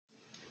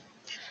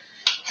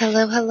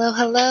Hello, hello,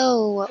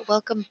 hello.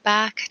 Welcome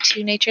back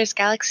to Nature's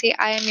Galaxy.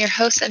 I am your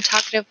host and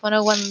talkative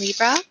 101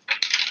 Libra.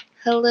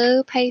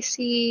 Hello,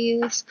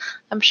 Pisces.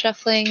 I'm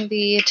shuffling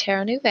the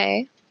Tarot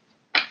Nouveau.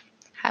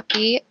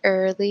 Happy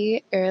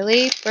early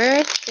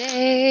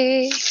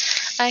birthday.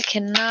 I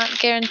cannot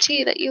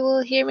guarantee that you will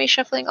hear me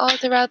shuffling all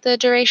throughout the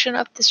duration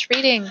of this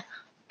reading,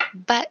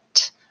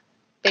 but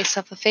based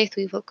off of faith,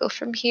 we will go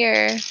from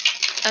here.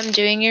 I'm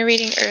doing your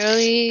reading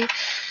early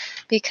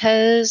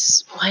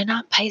because why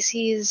not,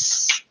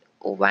 Pisces?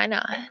 Why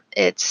not?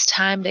 It's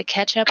time to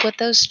catch up with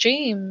those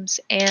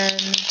dreams,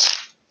 and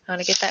I want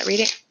to get that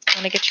reading. I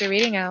want to get your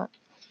reading out.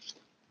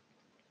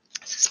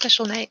 It's a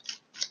special night.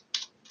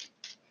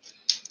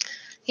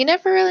 You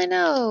never really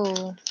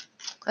know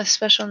a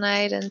special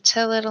night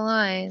until it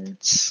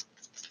aligns.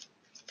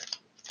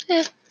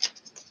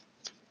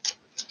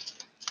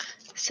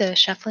 So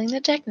shuffling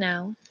the deck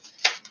now.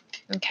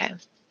 Okay.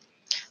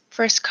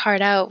 First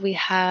card out, we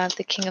have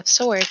the King of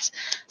Swords.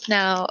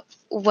 Now,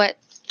 what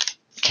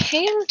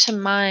came to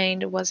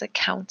mind was a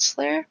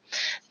counselor.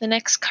 The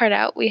next card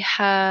out, we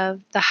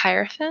have the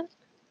Hierophant.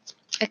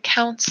 A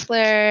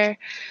counselor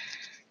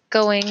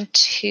going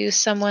to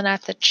someone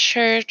at the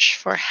church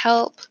for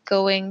help,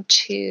 going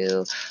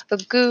to a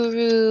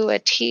guru, a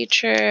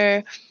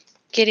teacher,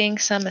 getting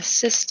some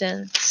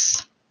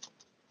assistance,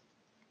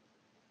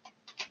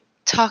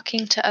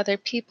 talking to other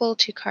people.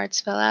 2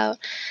 cards fell out.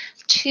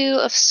 2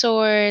 of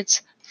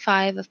Swords,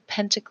 5 of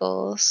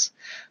Pentacles.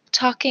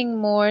 Talking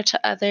more to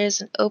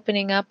others and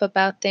opening up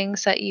about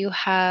things that you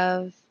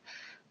have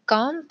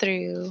gone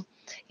through.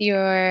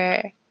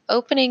 You're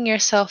opening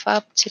yourself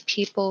up to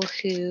people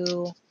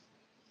who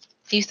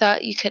you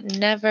thought you could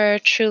never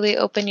truly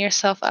open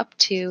yourself up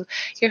to.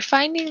 You're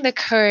finding the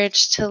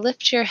courage to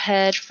lift your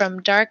head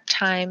from dark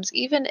times,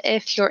 even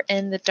if you're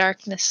in the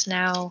darkness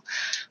now.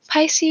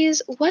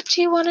 Pisces, what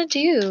do you want to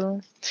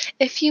do?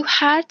 If you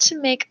had to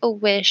make a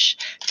wish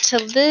to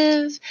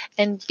live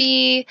and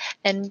be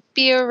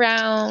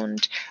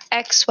around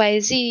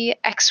XYZ,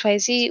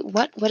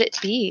 what would it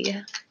be?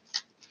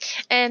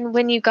 And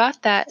when you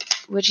got that,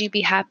 would you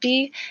be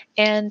happy?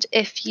 And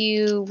if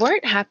you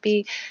weren't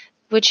happy,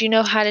 would you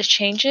know how to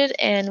change it?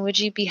 And would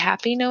you be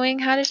happy knowing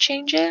how to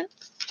change it?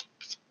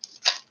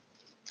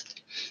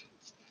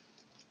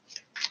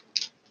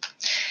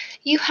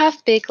 You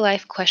have big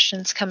life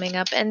questions coming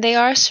up, and they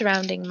are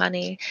surrounding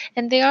money,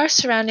 and they are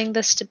surrounding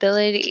the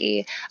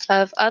stability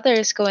of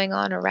others going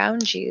on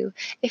around you.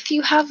 If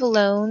you have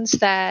loans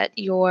that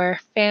your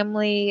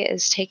family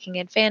is taking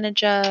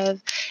advantage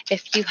of,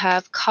 if you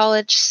have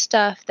college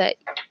stuff that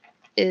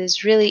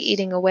is really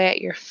eating away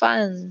at your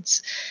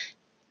funds,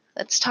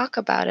 let's talk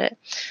about it.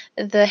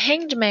 The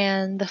Hanged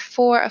Man, the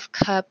 4 of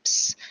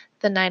Cups,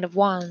 the Knight of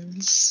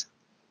Wands.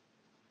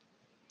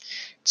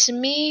 To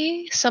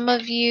me, some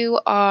of you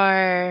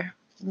are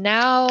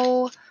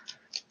now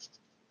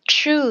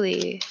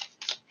truly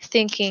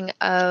thinking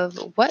of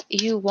what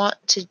you want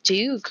to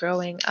do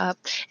growing up.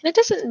 And it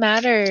doesn't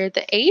matter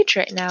the age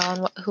right now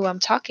and who I'm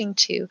talking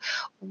to.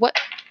 What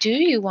do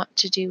you want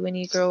to do when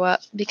you grow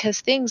up? Because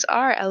things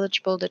are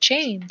eligible to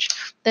change.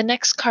 The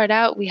next card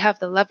out, we have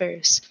the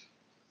Lovers.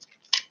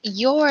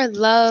 Your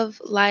love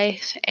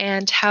life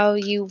and how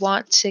you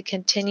want to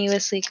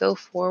continuously go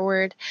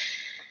forward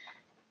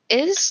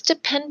is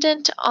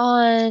dependent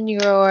on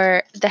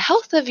the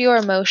health of your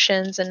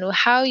emotions and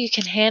how you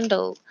can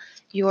handle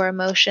your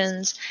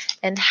emotions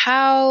and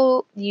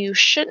how you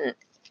shouldn't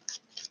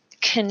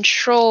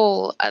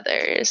control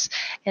others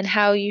and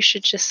how you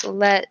should just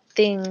let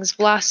things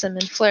blossom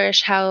and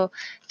flourish how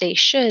they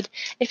should.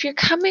 If you're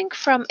coming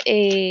from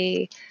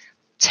a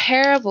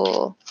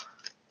terrible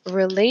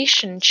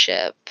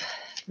relationship,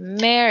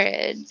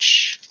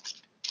 marriage,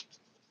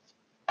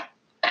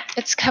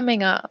 it's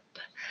coming up.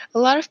 A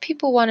lot of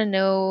people want to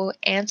know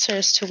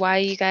answers to why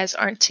you guys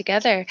aren't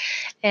together,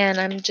 and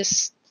I'm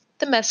just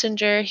the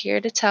messenger here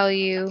to tell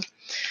you.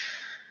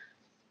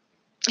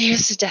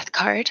 Here's the Death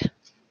card.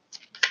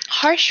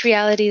 Harsh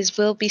realities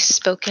will be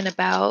spoken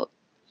about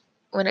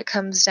when it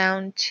comes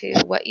down to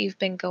what you've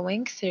been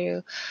going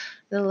through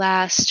the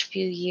last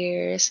few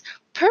years.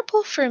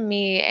 Purple for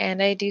me,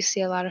 and I do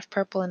see a lot of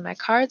purple in my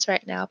cards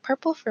right now,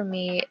 purple for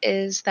me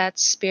is that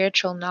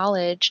spiritual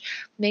knowledge.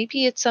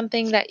 Maybe it's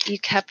something that you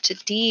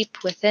kept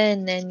deep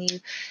within and you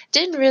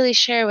didn't really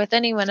share with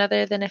anyone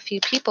other than a few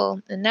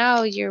people, and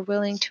now you're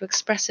willing to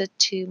express it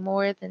to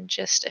more than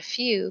just a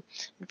few,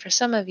 and for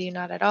some of you,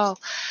 not at all.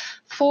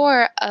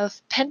 4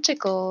 of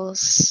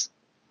Pentacles.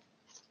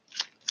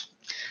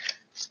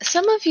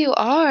 Some of you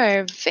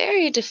are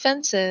very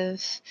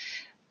defensive.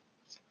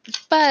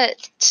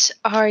 But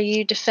are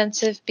you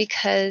defensive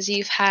because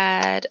you've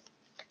had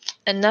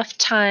enough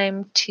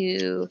time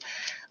to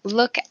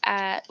look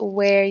at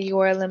where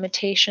your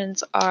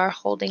limitations are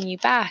holding you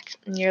back?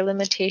 And your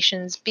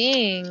limitations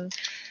being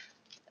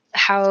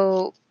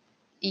how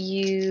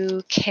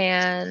you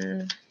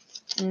can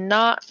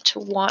not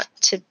want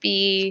to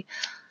be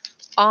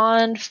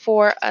on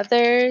for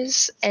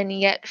others and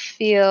yet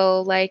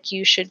feel like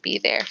you should be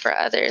there for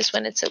others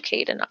when it's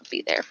okay to not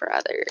be there for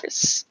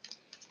others.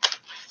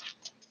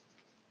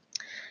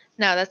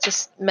 Now,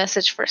 that's a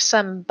message for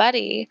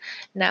somebody.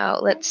 Now,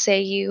 let's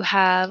say you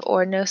have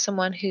or know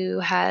someone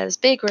who has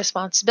big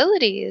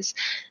responsibilities.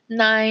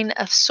 Nine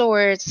of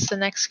Swords is the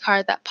next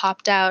card that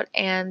popped out,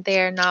 and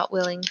they're not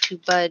willing to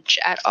budge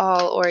at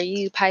all. Or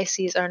you,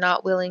 Pisces, are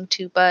not willing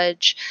to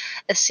budge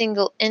a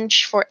single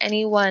inch for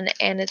anyone,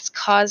 and it's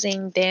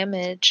causing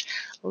damage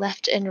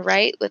left and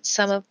right with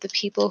some of the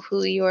people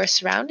who you're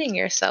surrounding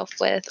yourself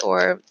with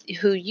or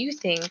who you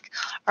think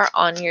are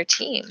on your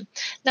team.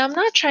 Now, I'm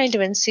not trying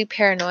to ensue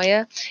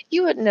paranoia.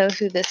 You would know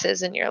who this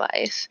is in your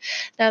life.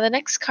 Now, the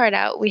next card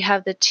out, we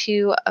have the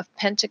Two of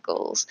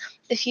Pentacles.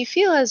 If you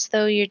feel as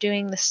though you're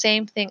doing the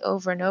same thing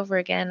over and over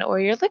again, or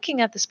you're looking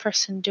at this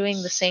person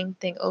doing the same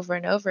thing over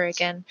and over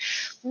again,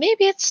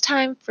 maybe it's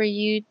time for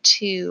you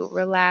to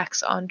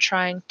relax on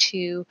trying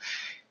to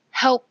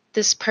help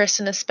this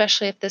person,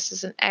 especially if this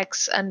is an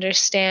ex,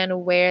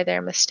 understand where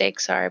their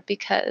mistakes are,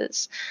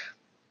 because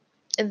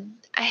the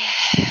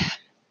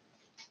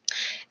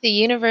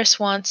universe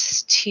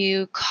wants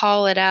to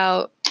call it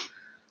out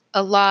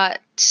a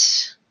lot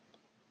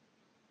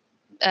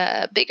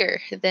bigger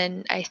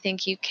than I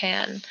think you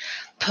can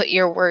put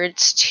your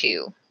words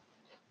to.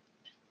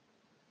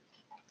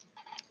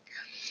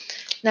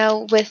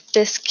 Now, with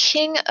this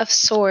King of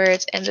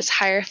Swords and this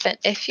Hierophant,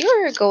 if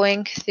you're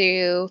going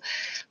through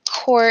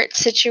court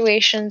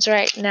situations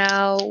right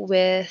now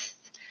with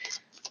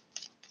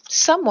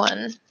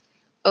someone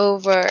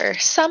over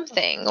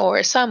something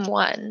or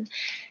someone,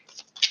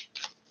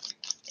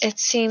 it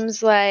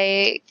seems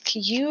like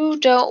you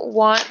don't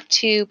want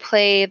to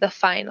play the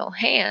final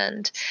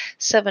hand,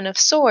 Seven of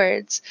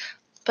Swords.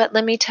 But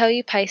let me tell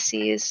you,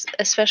 Pisces,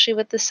 especially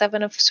with the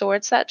Seven of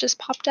Swords that just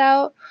popped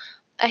out,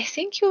 I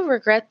think you'll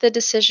regret the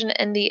decision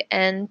in the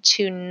end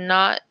to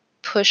not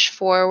push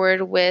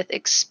forward with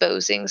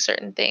exposing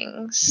certain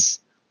things.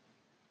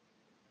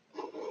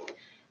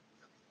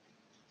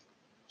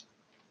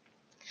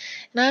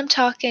 Now I'm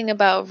talking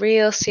about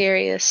real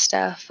serious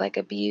stuff like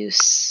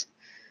abuse.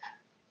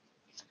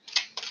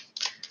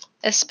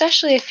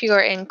 Especially if you're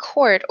in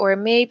court, or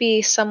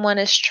maybe someone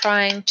is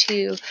trying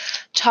to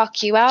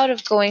talk you out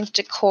of going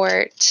to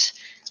court.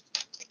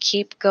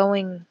 Keep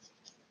going.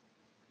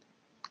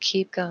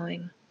 Keep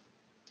going.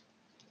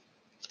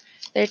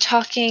 They're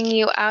talking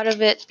you out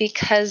of it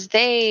because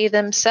they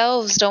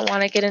themselves don't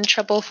want to get in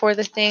trouble for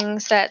the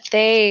things that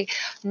they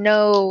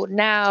know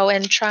now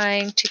and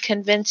trying to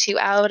convince you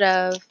out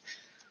of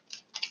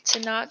to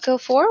not go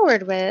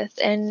forward with.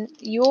 And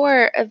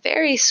you're a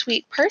very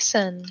sweet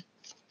person.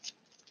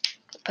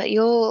 But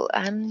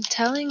I'm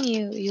telling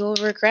you, you'll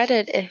regret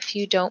it if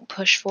you don't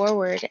push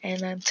forward.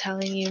 And I'm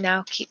telling you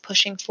now, keep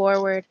pushing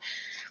forward.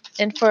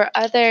 And for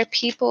other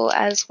people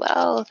as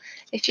well,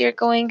 if you're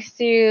going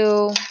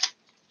through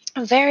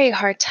a very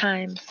hard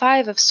time,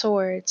 Five of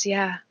Swords,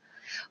 yeah,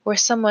 where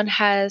someone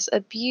has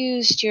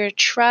abused your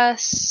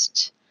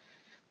trust.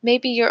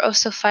 Maybe you're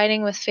also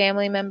fighting with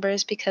family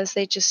members because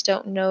they just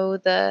don't know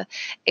the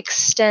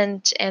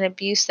extent and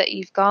abuse that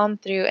you've gone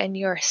through and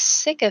you're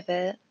sick of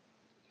it.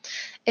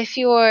 If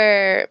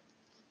you're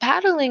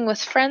battling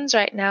with friends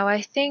right now,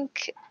 I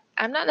think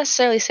I'm not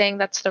necessarily saying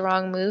that's the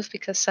wrong move,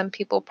 because some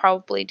people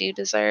probably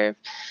deserve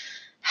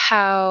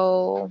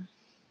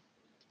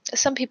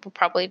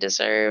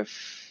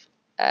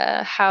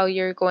how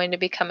you're going to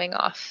be coming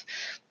off.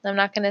 I'm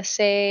not going to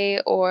say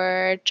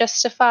or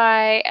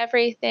justify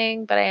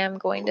everything, but I am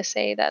going to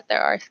say that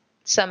there are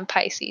some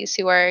Pisces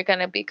who are going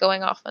to be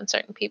going off on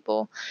certain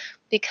people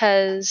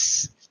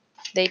because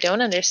they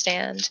don't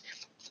understand.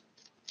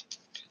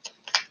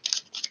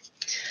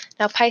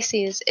 Now,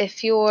 Pisces,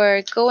 if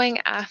you're going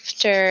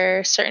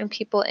after certain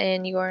people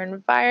in your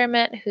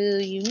environment who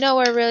you know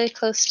are really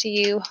close to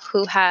you,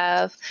 who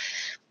have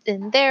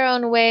in their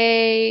own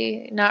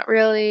way, not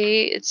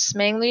really, it's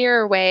mainly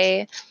your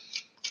way,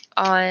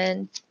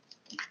 on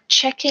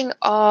checking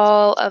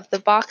all of the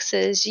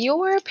boxes,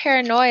 your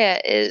paranoia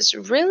is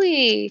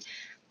really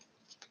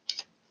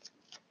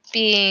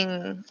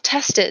being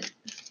tested.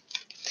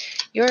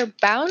 Your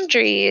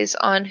boundaries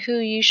on who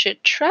you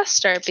should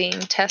trust are being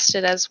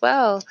tested as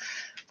well.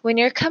 When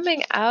you're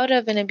coming out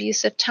of an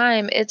abusive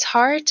time, it's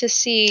hard to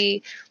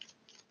see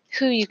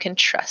who you can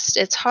trust.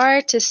 It's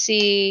hard to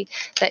see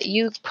that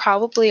you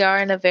probably are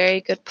in a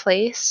very good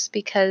place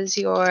because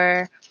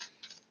you're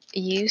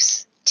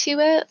used to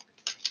it.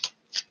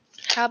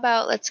 How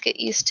about let's get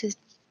used to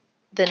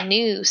the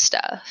new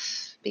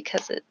stuff,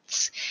 because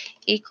it's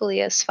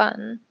equally as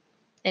fun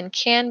and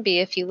can be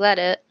if you let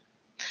it.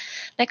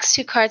 Next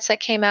two cards that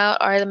came out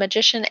are the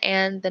Magician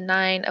and the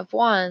Nine of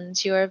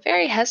Wands. You are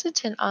very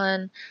hesitant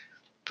on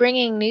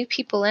bringing new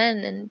people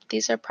in, and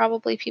these are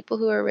probably people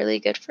who are really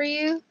good for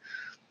you.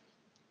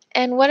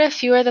 And what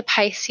if you are the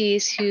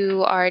Pisces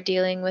who are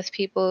dealing with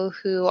people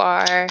who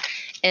are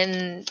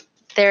in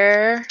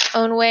their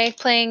own way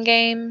playing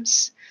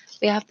games?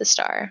 We have the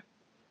Star.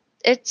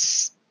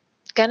 It's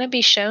going to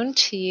be shown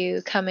to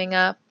you coming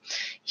up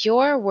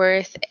your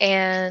worth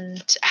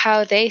and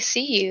how they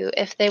see you.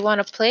 If they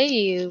want to play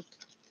you,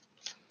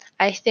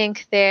 I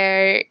think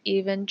they're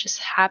even just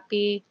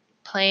happy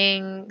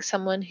playing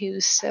someone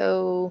who's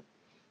so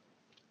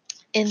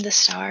in the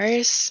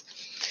stars.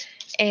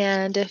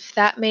 And if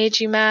that made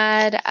you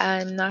mad,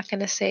 I'm not going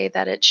to say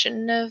that it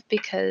shouldn't have,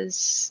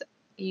 because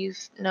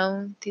you've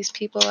known these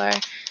people are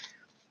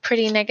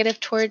pretty negative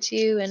towards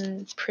you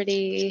and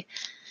pretty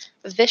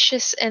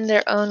vicious in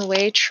their own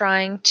way,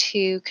 trying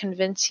to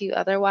convince you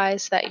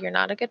otherwise that you're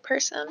not a good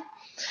person.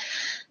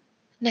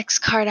 Next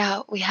card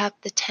out, we have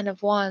the Ten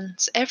of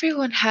Wands.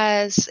 Everyone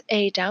has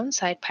a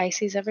downside,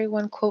 Pisces.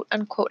 Everyone, quote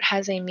unquote,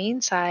 has a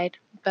mean side,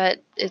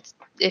 but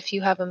if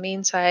you have a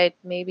mean side,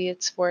 maybe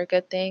it's for a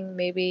good thing.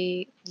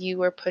 Maybe you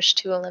were pushed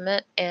to a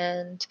limit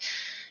and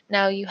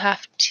now you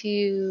have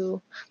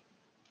to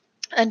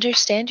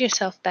understand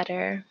yourself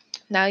better.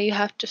 Now you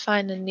have to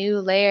find a new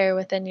layer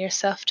within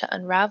yourself to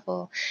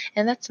unravel,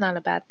 and that's not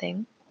a bad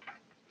thing.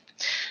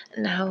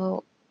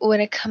 Now, when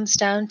it comes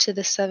down to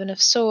the Seven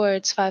of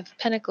Swords, Five of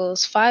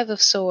Pentacles, Five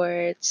of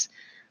Swords,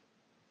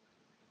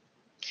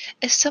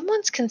 if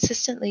someone's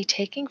consistently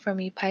taking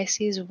from you,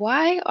 Pisces,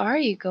 why are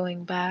you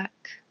going back?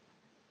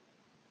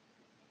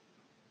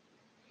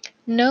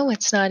 No,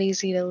 it's not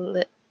easy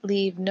to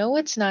leave. No,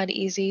 it's not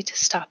easy to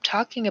stop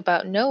talking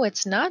about. No,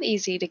 it's not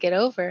easy to get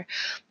over.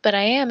 But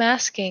I am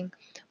asking,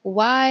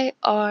 why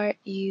are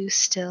you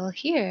still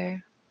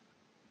here?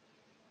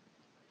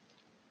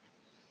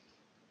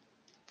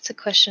 It's a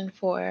question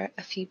for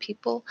a few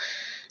people.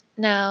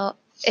 Now,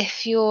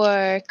 if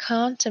you're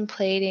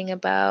contemplating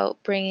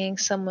about bringing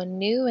someone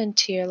new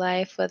into your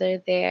life, whether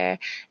they're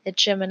a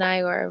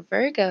Gemini or a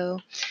Virgo,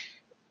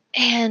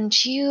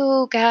 and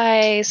you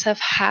guys have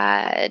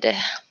had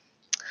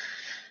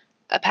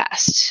a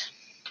past,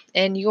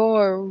 and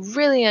you're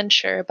really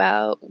unsure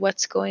about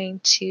what's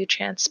going to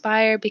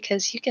transpire,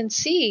 because you can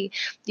see,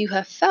 you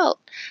have felt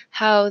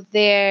how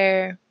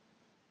they're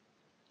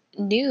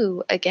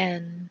new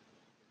again,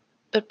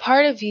 but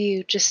part of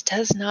you just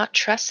does not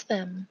trust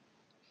them.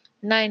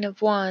 Nine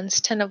of Wands,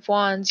 Ten of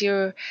Wands,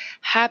 you're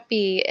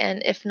happy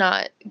and if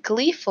not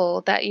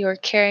gleeful that you're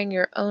carrying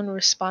your own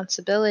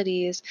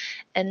responsibilities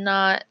and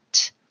not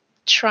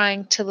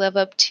trying to live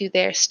up to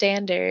their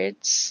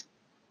standards.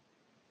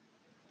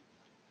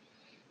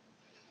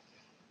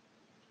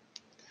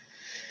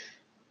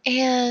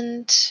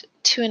 And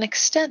to an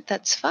extent,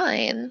 that's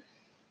fine.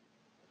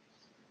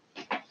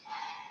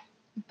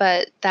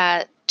 But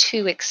that to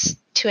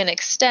an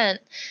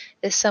extent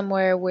is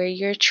somewhere where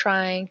you're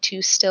trying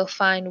to still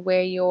find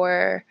where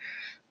your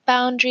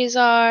boundaries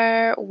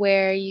are,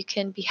 where you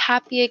can be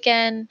happy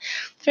again.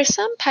 For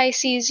some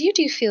Pisces, you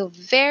do feel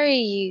very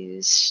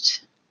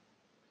used.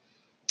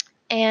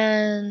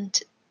 And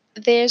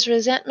there's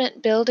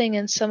resentment building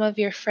in some of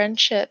your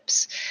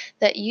friendships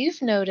that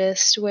you've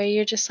noticed, where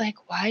you're just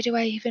like, why do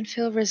I even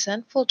feel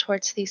resentful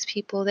towards these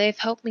people? They've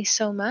helped me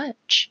so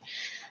much.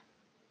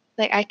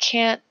 Like, I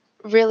can't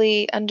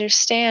really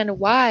understand,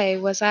 why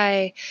was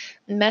I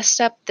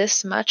messed up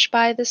this much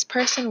by this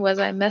person? Was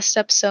I messed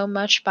up so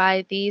much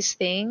by these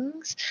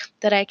things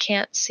that I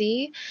can't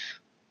see?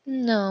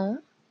 No.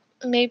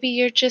 Maybe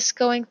you're just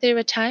going through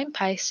a time,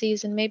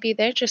 Pisces, and maybe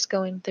they're just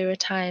going through a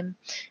time.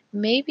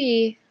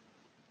 Maybe,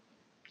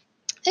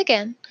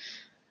 again,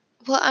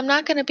 well, I'm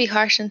not going to be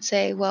harsh and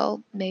say,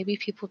 well, maybe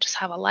people just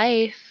have a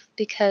life,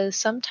 because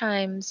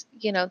sometimes,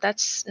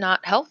 that's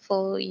not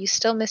helpful. You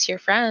still miss your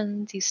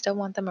friends. You still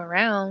want them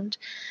around,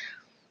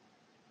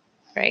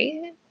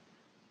 right?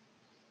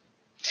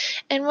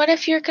 And what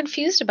if you're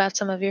confused about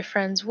some of your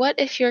friends? What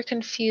if you're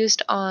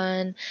confused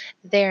on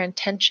their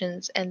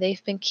intentions and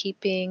they've been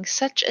keeping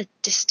such a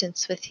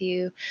distance with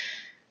you?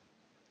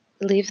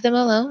 Leave them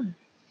alone.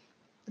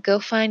 Go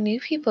find new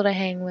people to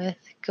hang with.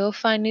 Go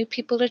find new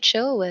people to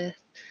chill with.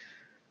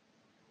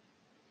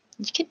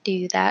 You can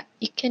do that.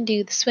 You can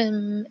do the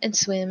swim and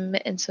swim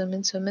and swim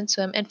and swim and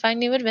swim and find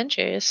new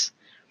adventures.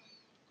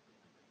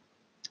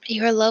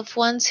 Your loved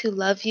ones who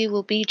love you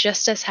will be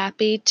just as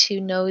happy to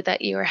know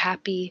that you are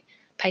happy,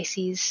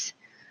 Pisces.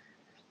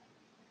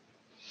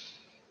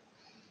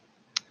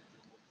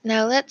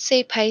 Now, let's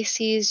say,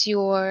 Pisces,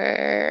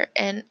 you're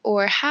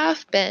or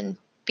have been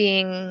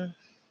being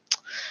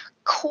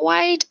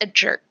quite a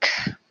jerk.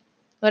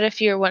 What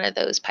if you're one of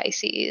those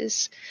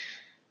Pisces?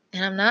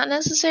 And I'm not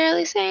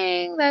necessarily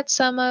saying that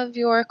some of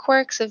your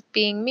quirks of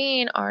being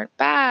mean aren't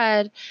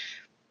bad.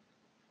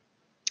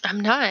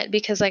 I'm not,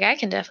 because I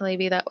can definitely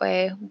be that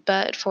way.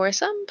 But for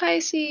some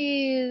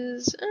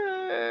Pisces,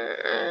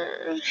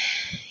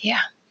 yeah.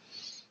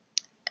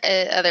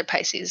 Other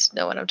Pisces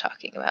know what I'm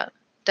talking about.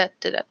 Da,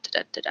 da, da,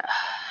 da, da, da.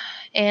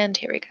 And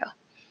here we go.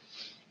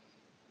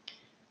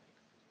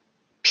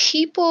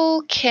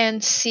 People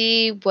can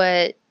see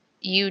what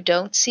you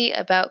don't see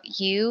about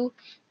you,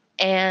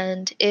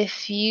 and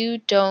if you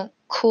don't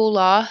cool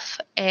off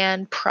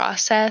and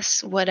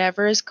process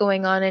whatever is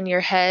going on in your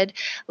head,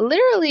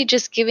 literally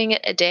just giving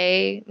it a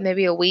day,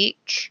 maybe a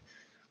week,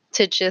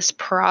 to just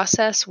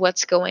process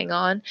what's going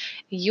on,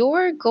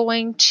 you're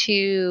going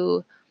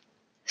to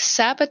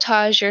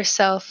sabotage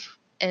yourself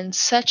in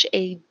such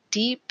a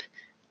deep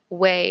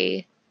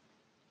way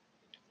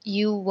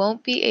you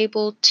won't be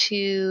able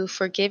to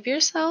forgive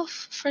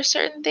yourself for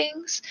certain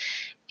things.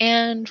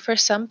 And for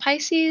some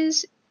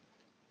Pisces,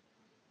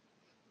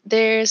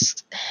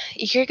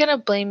 you're going to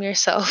blame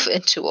yourself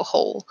into a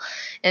hole.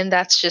 And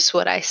that's just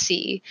what I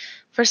see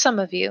for some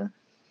of you.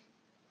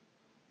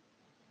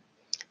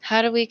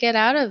 How do we get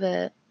out of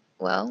it?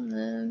 Well,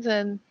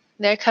 then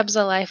there comes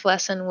a life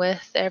lesson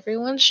with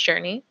everyone's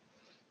journey.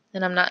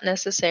 And I'm not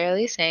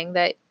necessarily saying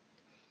that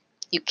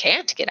you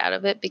can't get out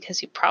of it,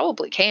 because you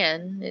probably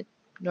can. It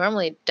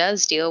normally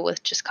does deal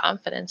with just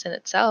confidence in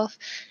itself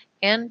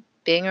and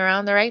being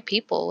around the right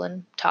people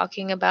and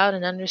talking about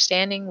and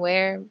understanding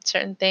where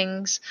certain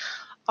things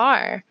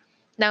are.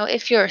 Now,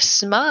 if you're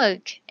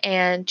smug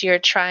and you're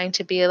trying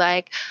to be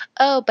like,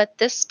 oh, but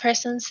this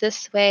person's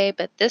this way,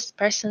 but this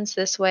person's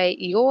this way,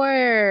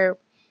 you're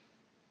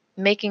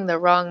making the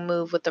wrong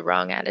move with the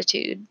wrong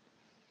attitude.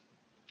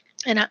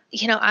 And,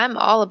 I'm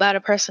all about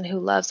a person who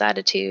loves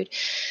attitude,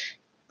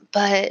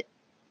 but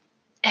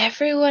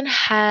everyone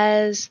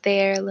has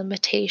their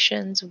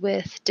limitations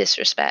with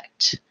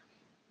disrespect.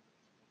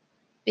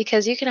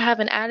 Because you can have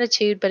an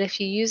attitude, but if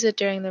you use it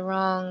during the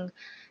wrong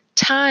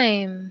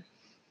time,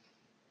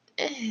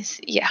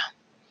 yeah.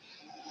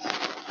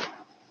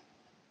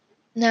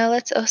 Now,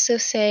 let's also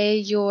say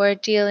you're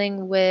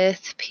dealing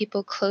with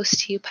people close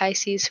to you,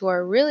 Pisces, who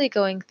are really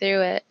going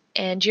through it,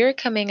 and you're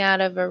coming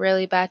out of a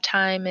really bad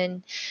time.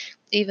 And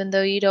even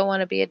though you don't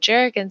want to be a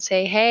jerk and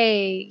say,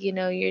 hey,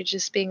 you're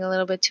just being a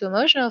little bit too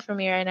emotional for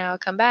me right now,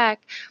 come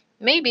back,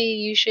 maybe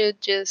you should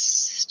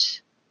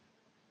just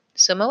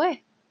swim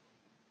away.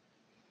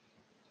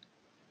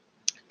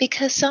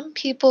 Because some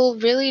people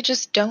really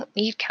just don't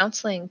need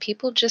counseling.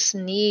 People just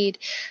need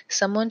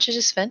someone to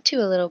just vent to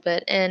a little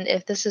bit. And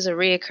if this is a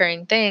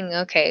reoccurring thing,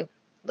 okay,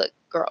 look,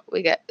 girl,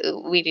 we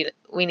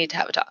need to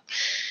have a talk.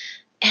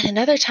 And in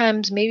other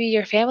times, maybe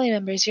your family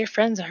members, your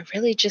friends are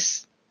really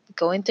just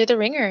going through the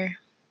ringer,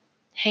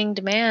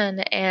 hanged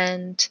man,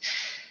 and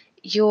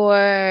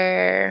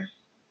your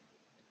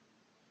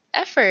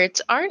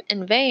efforts aren't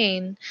in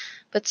vain.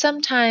 But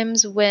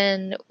sometimes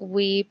when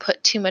we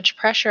put too much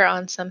pressure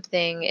on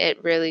something,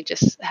 it really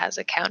just has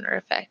a counter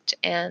effect.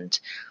 And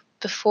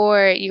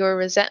before your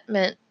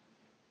resentment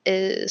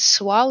is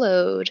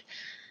swallowed,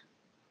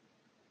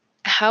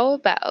 how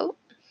about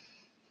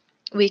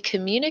we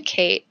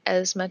communicate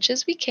as much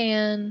as we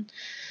can?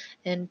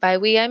 And by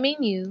we, I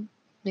mean you,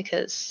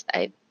 because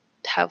I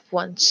have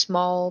one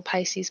small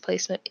Pisces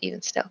placement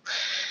even still.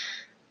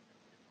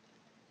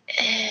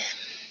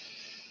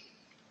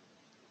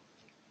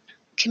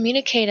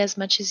 Communicate as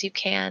much as you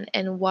can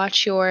and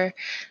watch your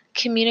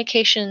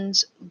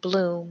communications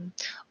bloom.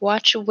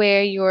 Watch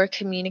where your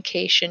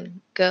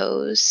communication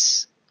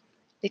goes,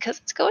 because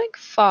it's going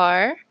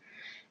far.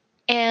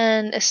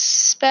 And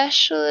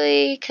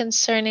especially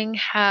concerning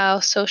how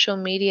social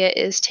media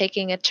is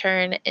taking a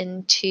turn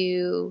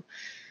into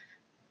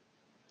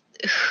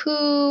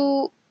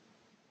who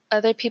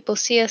other people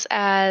see us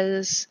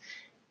as,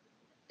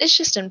 it's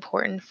just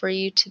important for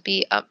you to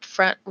be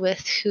upfront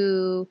with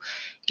who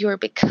you're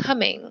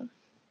becoming,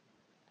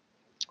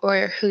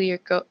 or who you're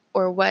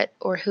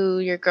who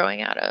you're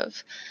growing out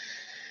of.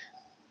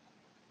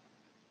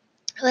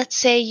 Let's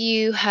say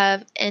you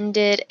have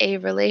ended a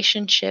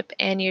relationship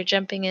and you're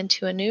jumping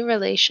into a new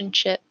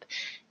relationship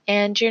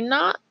and you're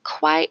not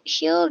quite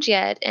healed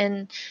yet.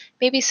 And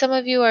maybe some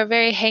of you are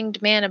very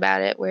hanged man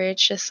about it, where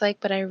it's just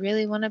like, but I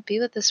really want to be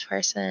with this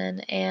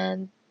person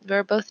and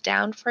we're both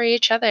down for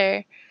each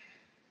other.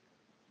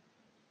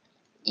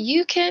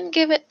 You can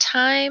give it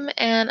time,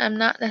 and I'm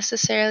not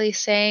necessarily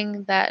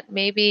saying that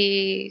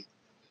maybe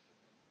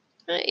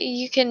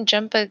you can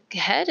jump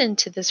ahead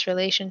into this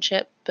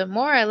relationship, but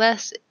more or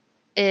less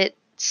it's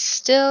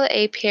still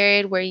a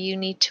period where you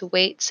need to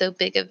wait so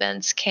big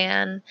events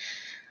can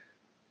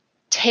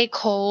take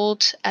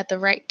hold at the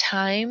right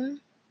time.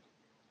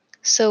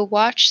 So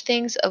watch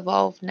things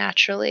evolve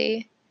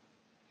naturally,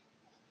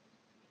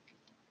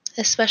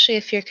 especially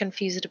if you're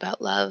confused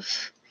about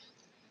love.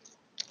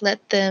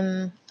 Let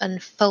them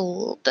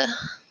unfold.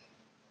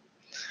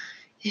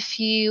 If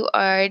you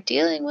are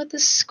dealing with a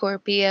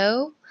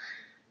Scorpio,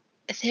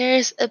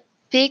 there's a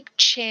big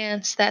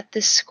chance that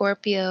this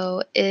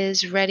Scorpio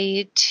is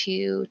ready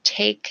to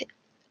take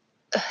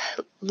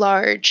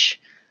large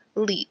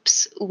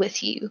leaps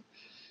with you.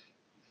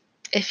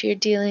 If you're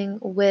dealing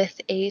with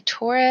a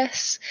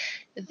Taurus,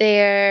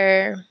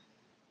 they're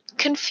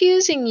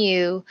confusing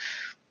you,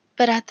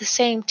 but at the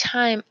same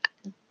time,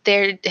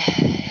 they're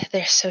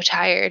so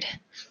tired.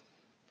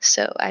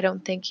 So I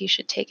don't think you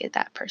should take it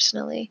that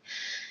personally.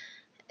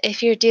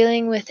 If you're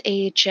dealing with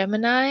a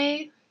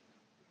Gemini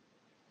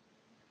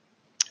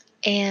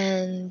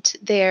and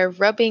they're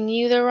rubbing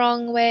you the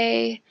wrong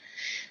way,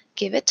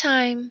 give it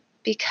time,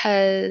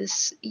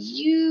 because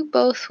you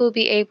both will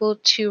be able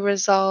to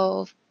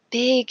resolve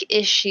big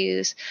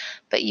issues,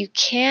 but you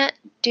can't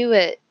do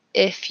it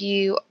if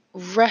you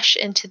rush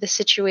into the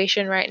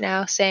situation right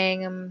now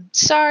saying I'm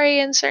sorry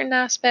in certain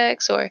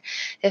aspects, or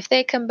if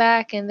they come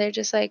back and they're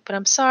just like, but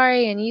I'm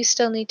sorry and you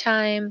still need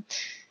time.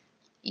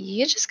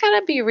 you just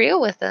gotta be real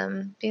with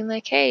them. Being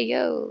like, hey,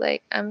 yo,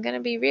 like, I'm gonna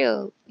be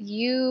real.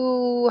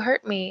 You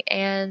hurt me,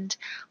 and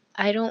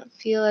I don't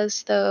feel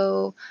as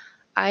though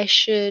I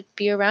should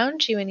be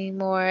around you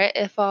anymore.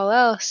 If all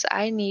else,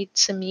 I need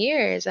some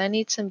years. I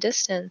need some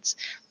distance.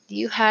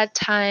 You had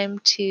time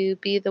to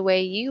be the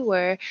way you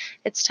were.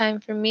 It's time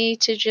for me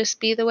to just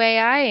be the way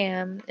I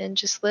am and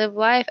just live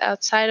life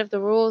outside of the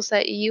rules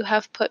that you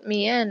have put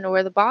me in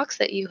or the box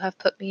that you have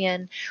put me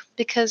in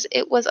because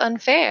it was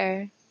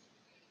unfair.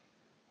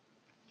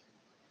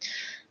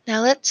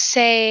 Now, let's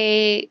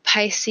say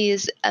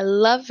Pisces, a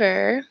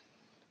lover,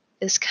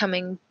 is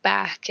coming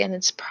back, and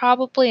it's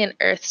probably an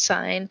earth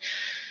sign,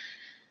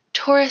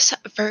 Taurus,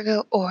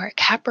 Virgo, or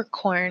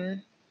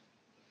Capricorn.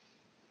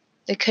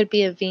 It could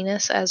be a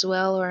Venus as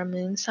well or a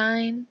moon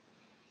sign,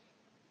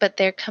 but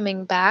they're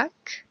coming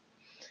back.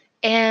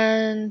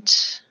 And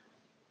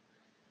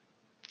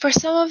for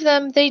some of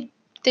them, they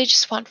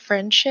just want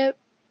friendship.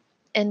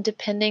 And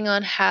depending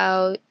on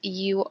how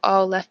you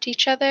all left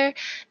each other.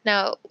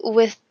 Now,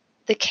 with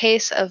the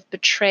case of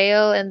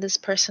betrayal and this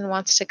person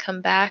wants to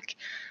come back,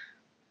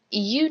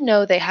 you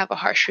know they have a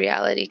harsh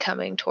reality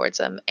coming towards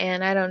them,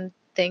 and I don't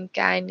think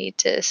I need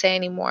to say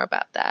any more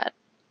about that.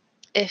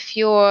 If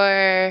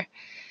you're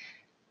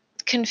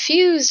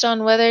confused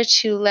on whether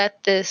to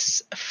let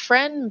this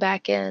friend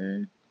back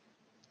in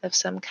of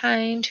some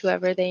kind,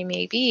 whoever they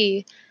may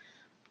be,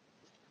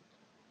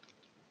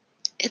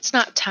 it's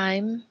not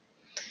time.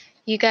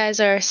 You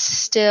guys are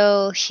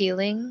still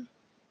healing.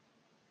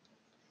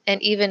 And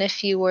even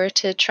if you were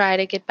to try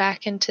to get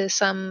back into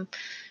some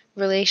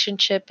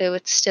relationship, it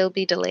would still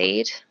be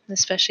delayed,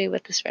 especially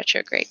with this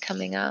retrograde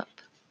coming up.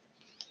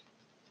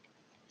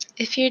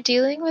 If you're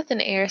dealing with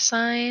an air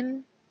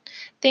sign,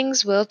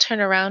 things will turn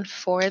around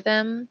for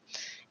them,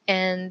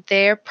 and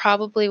they're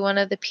probably one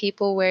of the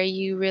people where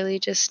you really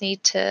just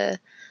need to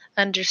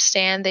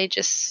understand they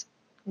just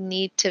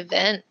need to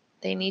vent.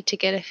 They need to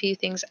get a few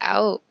things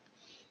out.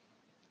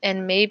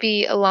 And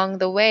maybe along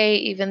the way,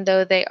 even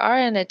though they are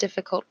in a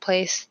difficult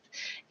place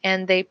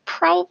and they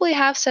probably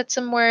have said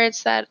some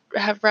words that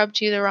have rubbed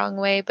you the wrong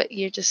way, but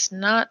you're just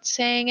not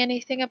saying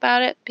anything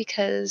about it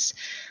because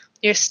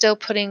you're still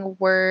putting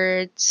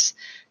words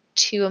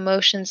to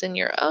emotions in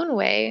your own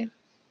way.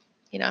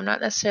 You know, I'm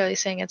not necessarily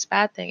saying it's a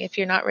bad thing. If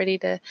you're not ready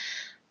to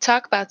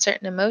talk about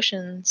certain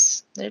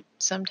emotions,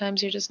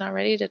 sometimes you're just not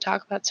ready to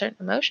talk about certain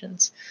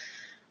emotions.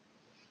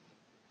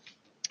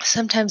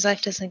 Sometimes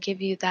life doesn't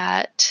give you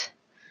that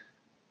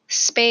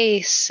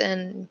space,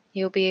 and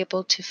you'll be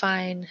able to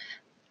find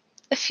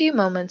a few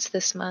moments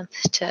this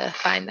month to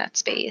find that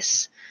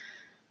space.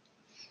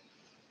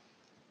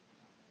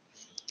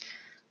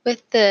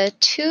 With the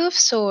Two of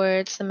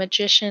Swords, the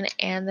Magician,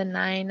 and the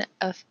Nine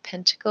of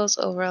Pentacles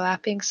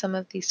overlapping some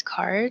of these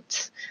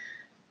cards,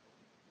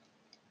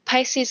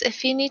 Pisces,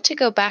 if you need to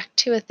go back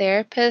to a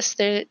therapist,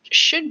 there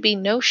should be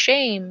no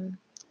shame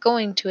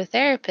going to a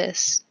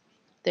therapist.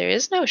 There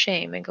is no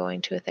shame in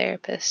going to a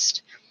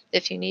therapist.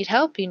 If you need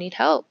help, you need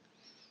help.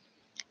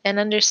 And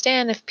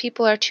understand if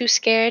people are too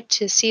scared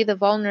to see the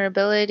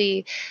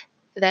vulnerability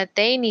that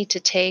they need to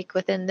take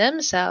within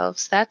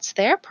themselves, that's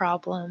their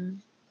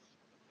problem.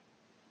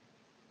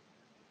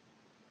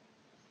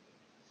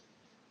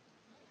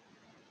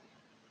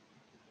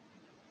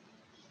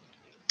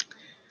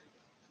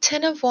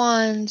 Ten of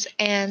Wands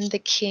and the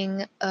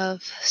King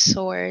of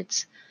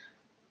Swords.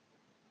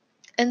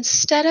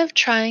 Instead of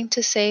trying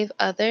to save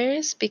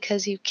others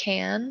because you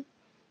can,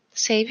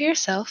 save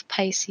yourself,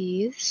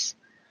 Pisces.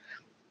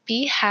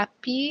 Be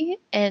happy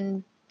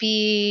and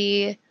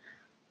be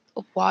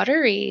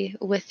watery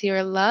with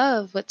your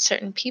love with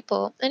certain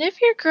people. And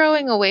if you're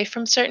growing away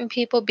from certain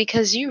people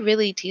because you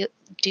really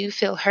do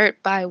feel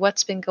hurt by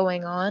what's been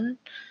going on,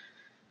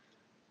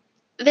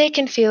 they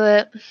can feel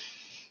it.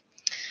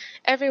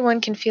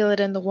 Everyone can feel it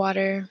in the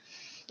water.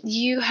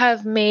 You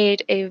have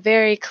made a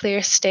very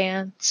clear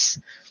stance.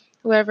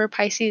 Whoever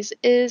Pisces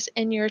is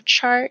in your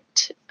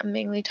chart, I'm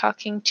mainly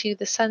talking to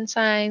the sun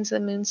signs, the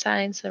moon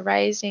signs, the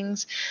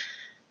risings.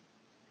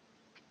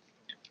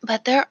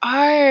 But there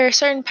are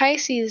certain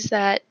Pisces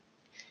that,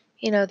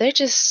 they're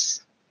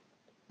just,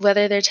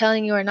 whether they're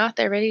telling you or not,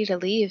 they're ready to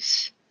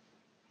leave.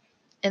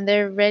 And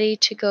they're ready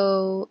to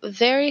go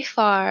very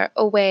far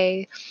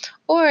away.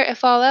 Or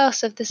if all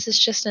else, if this is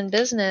just in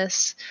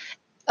business,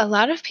 a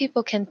lot of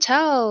people can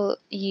tell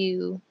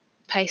you,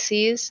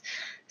 Pisces,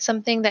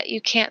 something that you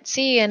can't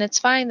see, and it's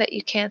fine that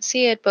you can't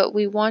see it, but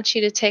we want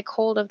you to take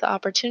hold of the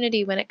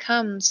opportunity when it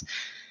comes.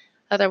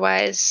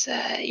 Otherwise,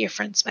 your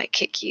friends might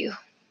kick you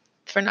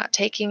for not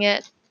taking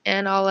it,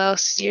 and all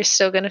else, you're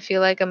still going to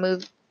feel like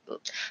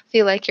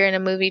you're in a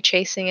movie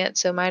chasing it,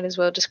 so might as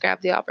well just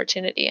grab the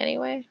opportunity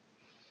anyway.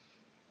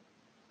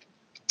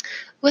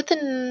 With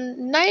the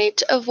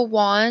Knight of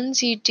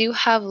Wands, you do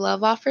have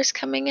love offers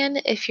coming in.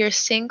 If you're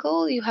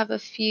single, you have a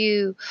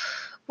few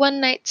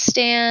one-night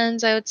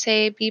stands. I would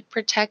say be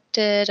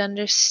protected,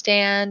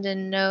 understand,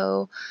 and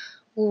know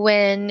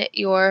when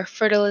your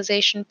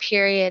fertilization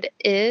period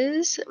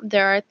is.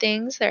 There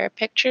are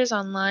pictures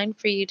online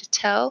for you to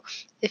tell.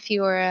 If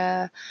you are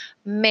a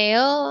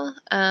male,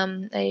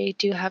 I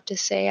do have to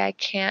say I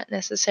can't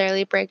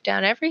necessarily break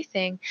down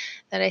everything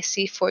that I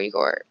see for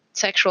your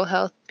sexual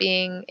health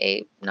being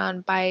a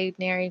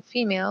non-binary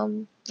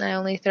female. I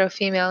only throw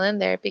female in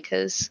there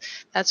because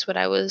that's what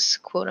I was,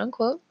 quote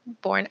unquote,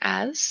 born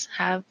as,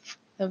 have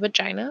a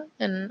vagina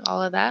and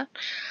all of that.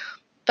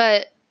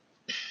 But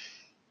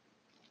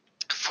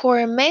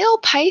for male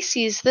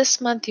Pisces,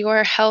 this month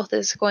your health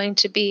is going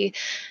to be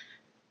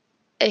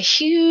a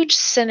huge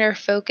center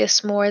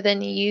focus more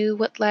than you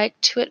would like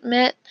to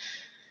admit,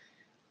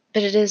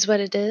 but it is what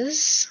it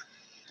is.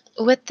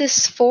 With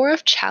this Four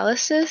of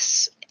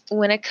Chalices,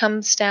 when it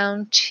comes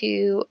down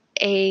to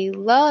a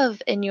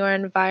love in your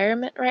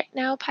environment right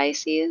now,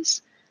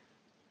 Pisces,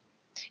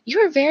 you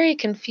are very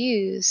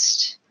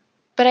confused.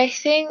 But I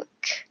think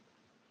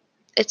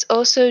it's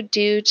also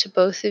due to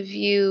both of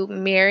you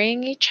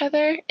marrying each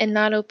other and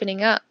not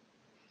opening up.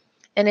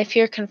 And if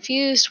you're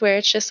confused where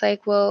it's just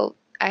like, well,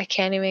 I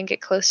can't even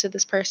get close to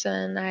this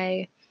person,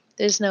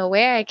 there's no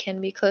way I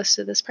can be close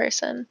to this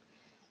person.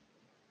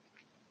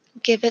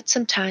 Give it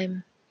some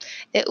time.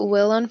 It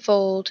will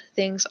unfold.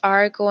 Things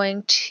are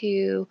going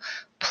to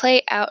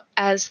play out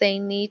as they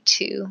need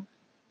to.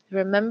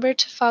 Remember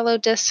to follow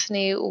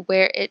destiny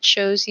where it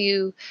shows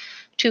you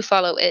to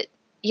follow it.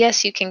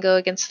 Yes, you can go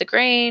against the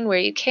grain where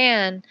you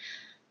can,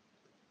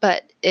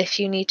 but if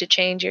you need to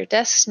change your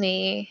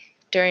destiny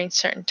during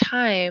certain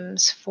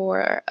times,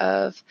 Four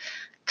of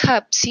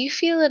Cups, you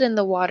feel it in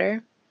the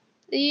water.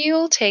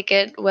 You'll take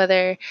it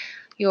whether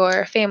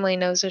your family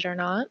knows it or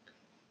not.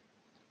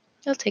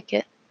 You'll take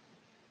it.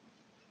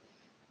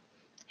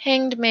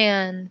 Hanged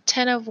Man,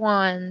 Ten of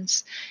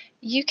Wands.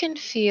 You can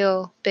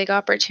feel big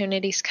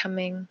opportunities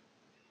coming.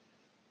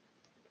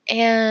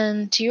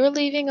 And you're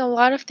leaving a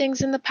lot of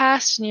things in the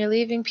past and you're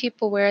leaving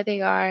people where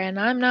they are, and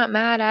I'm not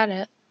mad at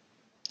it.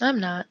 I'm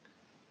not.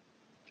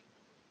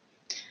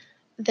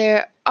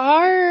 There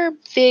are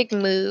big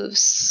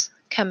moves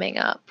coming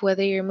up,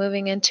 whether you're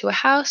moving into a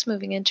house,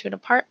 moving into an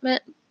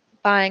apartment,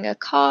 buying a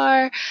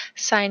car,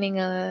 signing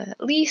a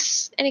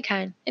lease, any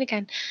kind.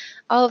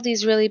 All of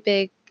these really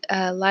big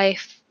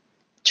life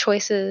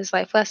choices,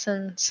 life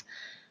lessons.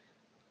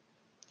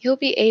 You'll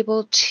be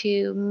able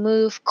to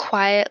move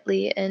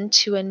quietly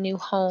into a new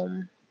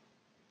home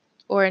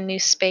or a new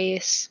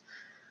space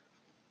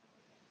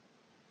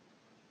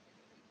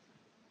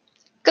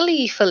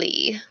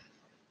gleefully.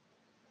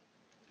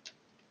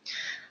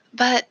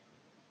 But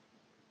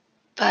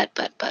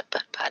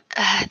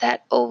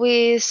that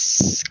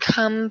always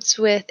comes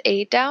with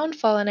a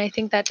downfall, and I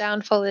think that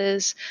downfall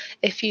is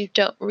if you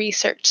don't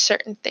research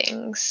certain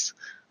things.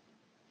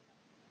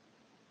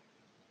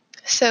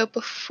 So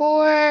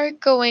before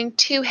going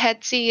too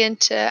headsy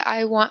into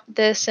I want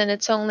this and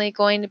it's only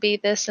going to be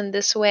this and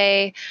this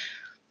way,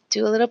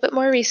 do a little bit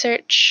more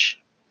research,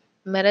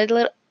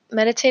 meditate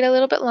a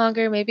little bit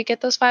longer, maybe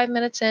get those 5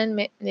 minutes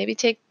in, maybe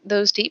take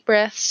those deep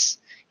breaths.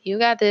 You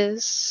got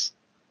this.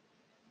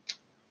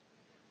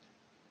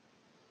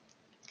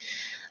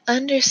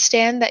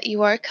 Understand that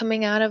you are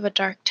coming out of a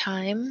dark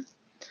time,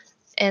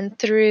 and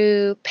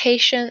through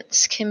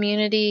patience,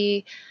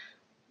 community,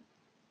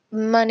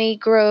 money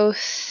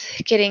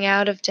growth, getting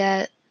out of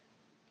debt,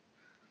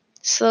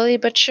 slowly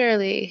but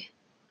surely,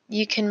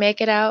 you can make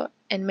it out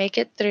and make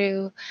it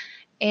through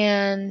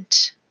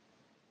and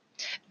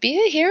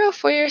be a hero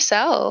for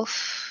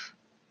yourself.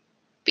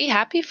 Be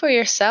happy for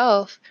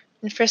yourself.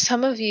 And for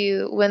some of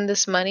you, when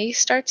this money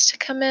starts to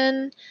come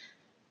in,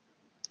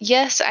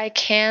 yes, I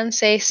can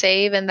say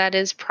save, and that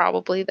is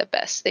probably the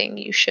best thing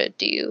you should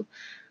do.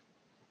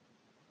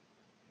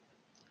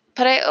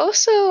 But I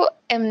also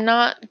am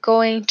not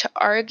going to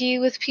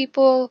argue with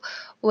people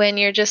when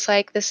you're just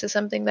like, this is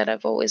something that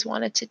I've always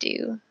wanted to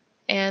do.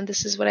 And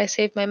this is what I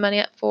saved my money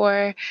up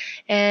for.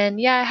 And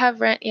yeah, I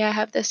have rent. Yeah, I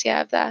have this. Yeah, I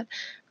have that.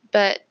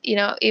 But,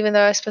 even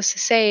though I was supposed to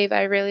save,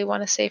 I really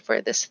want to save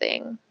for this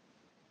thing.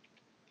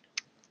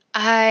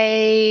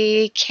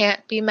 I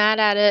can't be mad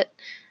at it,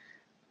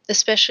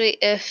 especially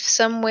if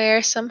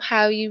somewhere,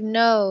 somehow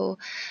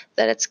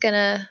that it's going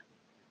to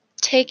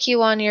take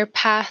you on your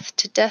path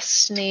to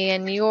destiny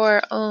and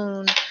your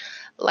own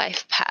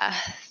life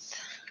path.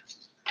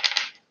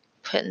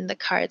 Putting the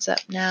cards up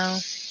now.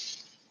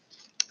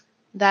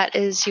 That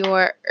is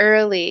your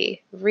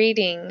early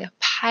reading,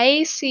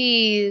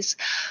 Pisces.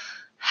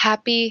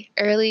 Happy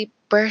early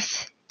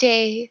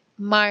birthday,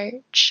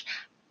 March,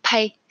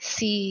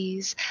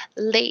 Pisces.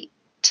 Late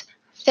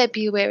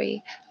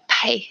February,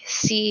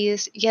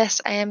 Pisces. Yes,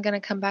 I am going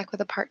to come back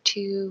with a part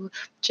 2,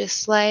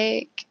 just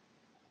like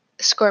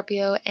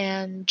Scorpio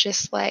and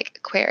just like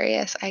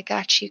Aquarius. I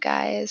got you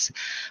guys.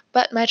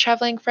 But my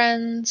traveling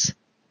friends,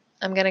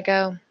 I'm going to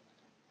go.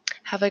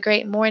 Have a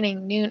great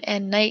morning, noon,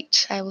 and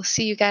night. I will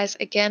see you guys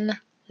again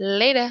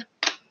later.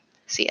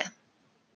 See ya.